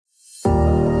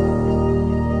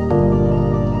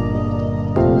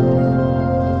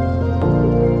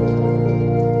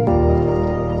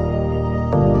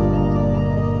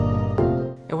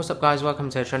what's up guys, welcome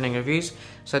to Trending Reviews.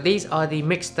 So these are the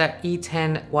Mixcder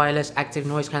E10 wireless active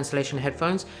noise cancellation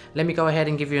headphones. Let me go ahead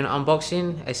and give you an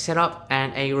unboxing, a setup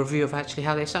and a review of actually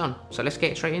how they sound. So let's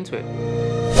get straight into it.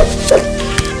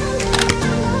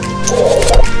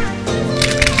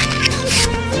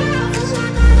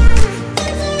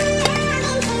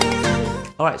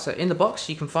 Alright, so in the box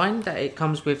you can find that it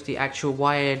comes with the actual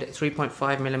wired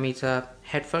 3.5mm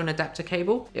headphone adapter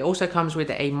cable. It also comes with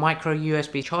a micro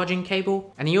USB charging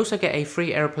cable, and you also get a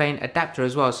free airplane adapter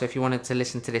as well, so if you wanted to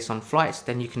listen to this on flights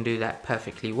then you can do that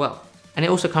perfectly well. And it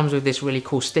also comes with this really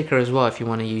cool sticker as well if you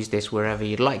want to use this wherever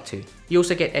you'd like to. You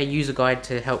also get a user guide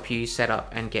to help you set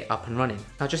up and get up and running.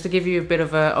 Now just to give you a bit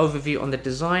of an overview on the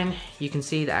design, you can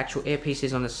see the actual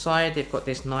earpieces on the side. They've got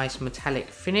this nice metallic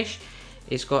finish.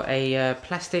 It's got a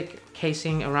plastic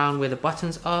casing around where the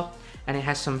buttons are, and it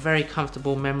has some very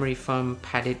comfortable memory foam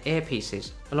padded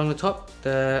earpieces. Along the top,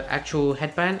 the actual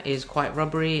headband is quite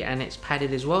rubbery and it's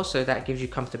padded as well, so that gives you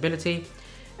comfortability.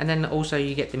 And then also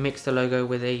you get the Mixcder logo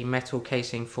with a metal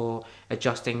casing for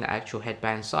adjusting the actual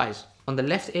headband size. On the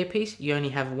left earpiece, you only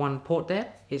have one port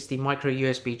there. It's the micro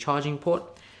USB charging port.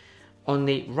 On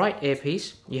the right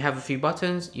earpiece, you have a few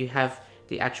buttons. You have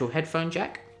the actual headphone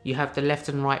jack. You have the left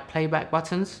and right playback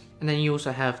buttons, and then you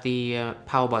also have the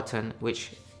power button,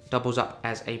 which doubles up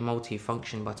as a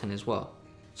multi-function button as well.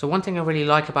 So one thing I really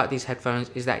like about these headphones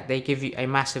is that they give you a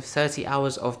massive 30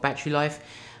 hours of battery life.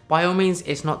 By all means,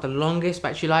 it's not the longest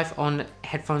battery life on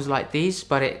headphones like these,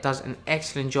 but it does an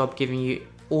excellent job giving you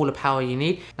all the power you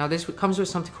need. Now this comes with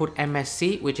something called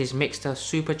MSC, which is Mixcder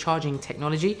Supercharging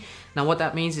Technology. Now what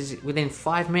that means is within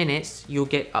 5 minutes, you'll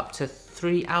get up to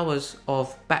 3 hours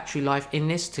of battery life in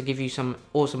this to give you some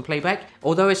awesome playback.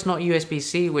 Although it's not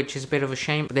USB-C, which is a bit of a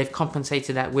shame, but they've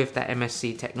compensated that with that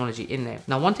MSC technology in there.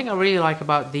 Now one thing I really like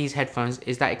about these headphones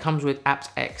is that it comes with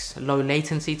aptX low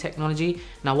latency technology.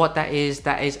 Now what that is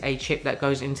a chip that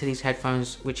goes into these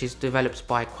headphones, which is developed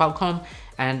by Qualcomm,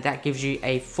 and that gives you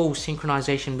a full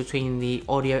synchronization between the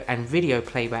audio and video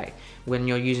playback when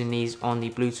you're using these on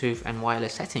the Bluetooth and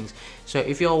wireless settings. So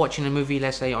if you're watching a movie,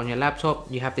 let's say on your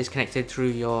laptop, you have this connected through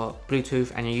your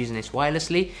Bluetooth and you're using this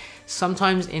wirelessly.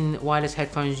 Sometimes in wireless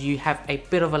headphones you have a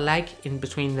bit of a lag in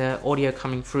between the audio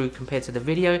coming through compared to the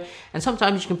video, and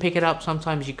sometimes you can pick it up,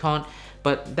 sometimes you can't.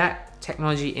 But that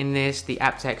technology in this, the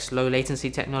aptX low latency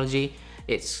technology,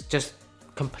 it's just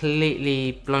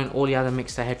completely blown all the other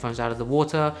Mixcder headphones out of the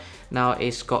water. Now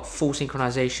it's got full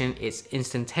synchronization, it's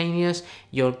instantaneous.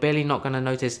 You're barely not going to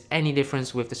notice any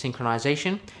difference with the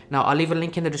synchronization. Now I'll leave a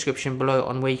link in the description below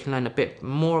on where you can learn a bit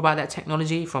more about that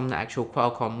technology from the actual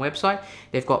Qualcomm website.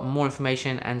 They've got more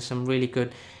information and some really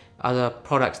good other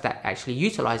products that actually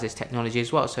utilize this technology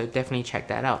as well, so definitely check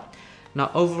that out.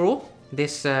 Now overall,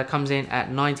 this comes in at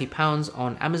 £90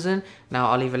 on Amazon. Now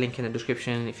I'll leave a link in the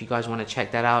description if you guys want to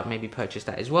check that out, maybe purchase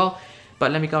that as well.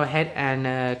 But let me go ahead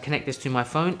and connect this to my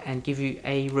phone and give you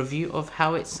a review of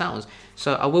how it sounds.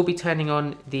 So I will be turning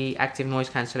on the active noise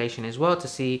cancellation as well to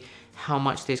see how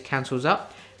much this cancels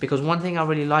up. Because one thing I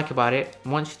really like about it,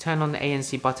 once you turn on the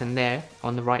ANC button there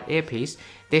on the right earpiece,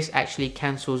 this actually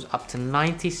cancels up to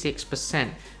 96%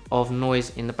 of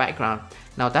noise in the background.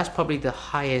 Now that's probably the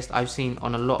highest I've seen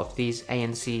on a lot of these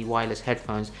ANC wireless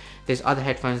headphones. There's other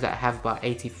headphones that have about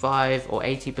 85 or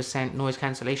 80% noise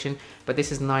cancellation, but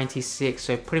this is 96,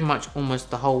 so pretty much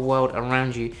almost the whole world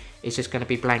around you is just going to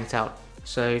be blanked out.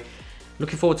 So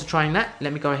looking forward to trying that.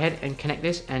 Let me go ahead and connect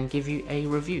this and give you a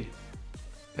review.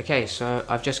 Okay, so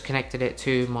I've just connected it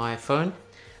to my phone.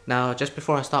 Now just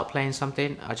before I start playing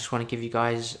something, I just want to give you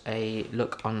guys a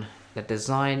look on the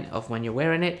design of when you're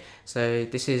wearing it. So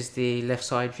this is the left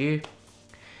side view.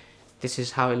 This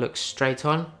is how it looks straight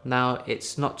on. Now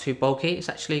it's not too bulky, it's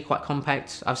actually quite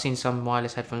compact. I've seen some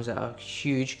wireless headphones that are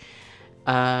huge.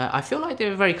 I feel like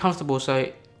they're very comfortable, so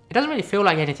it doesn't really feel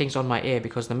like anything's on my ear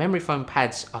because the memory foam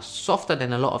pads are softer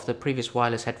than a lot of the previous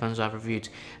wireless headphones I've reviewed.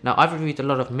 Now I've reviewed a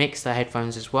lot of Mixcder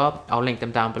headphones as well. I'll link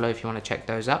them down below if you want to check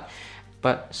those out.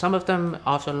 But some of them,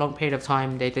 after a long period of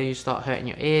time, they do start hurting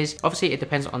your ears. Obviously, it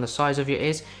depends on the size of your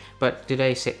ears, but do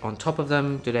they sit on top of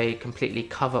them? Do they completely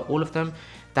cover all of them?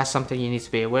 That's something you need to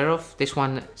be aware of. This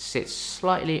one sits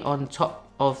slightly on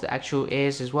top of the actual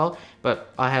ears as well,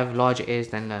 but I have larger ears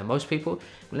than most people.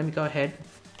 Let me go ahead,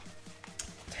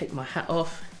 take my hat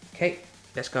off. Okay,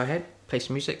 let's go ahead, play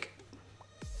some music.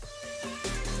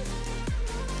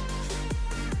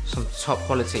 Some top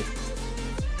quality.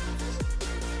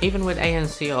 Even with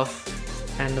ANC off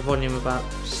and the volume about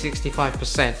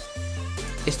 65%,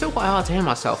 it's still quite hard to hear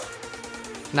myself.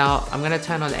 Now I'm going to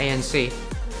turn on ANC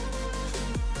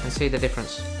and see the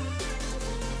difference.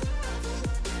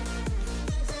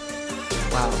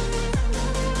 Wow.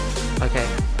 Okay,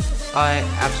 I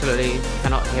absolutely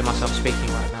cannot hear myself speaking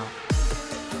right now.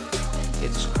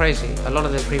 It's crazy. A lot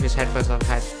of the previous headphones I've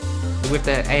had with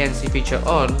the ANC feature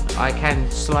on, I can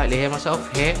slightly hear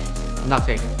myself. Here,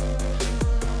 nothing.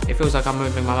 It feels like I'm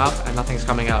moving my mouth and nothing's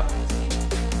coming out.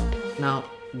 Now,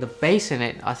 the bass in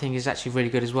it I think is actually really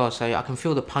good as well, so I can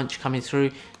feel the punch coming through.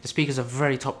 The speakers are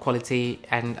very top quality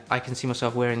and I can see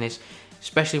myself wearing this,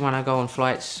 especially when I go on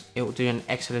flights. It will do an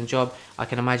excellent job. I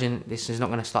can imagine this is not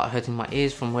going to start hurting my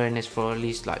ears from wearing this for at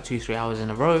least like 2-3 hours in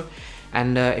a row.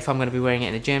 And if I'm going to be wearing it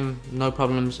in the gym, no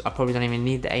problems. I probably don't even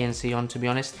need the ANC on, to be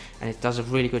honest, and it does a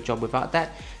really good job without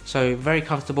that. So very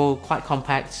comfortable, quite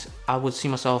compact. I would see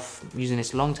myself using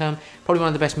this long term. Probably one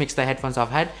of the best Mixcder headphones I've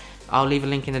had. I'll leave a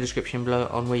link in the description below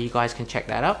on where you guys can check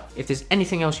that out. If there's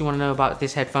anything else you want to know about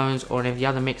this headphones or any of the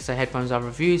other Mixcder headphones I've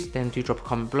reviewed, then do drop a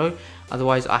comment below.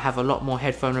 Otherwise, I have a lot more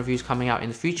headphone reviews coming out in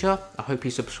the future. I hope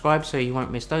you subscribe so you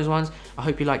won't miss those ones. I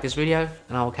hope you like this video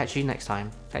and I will catch you next time.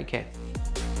 Take care.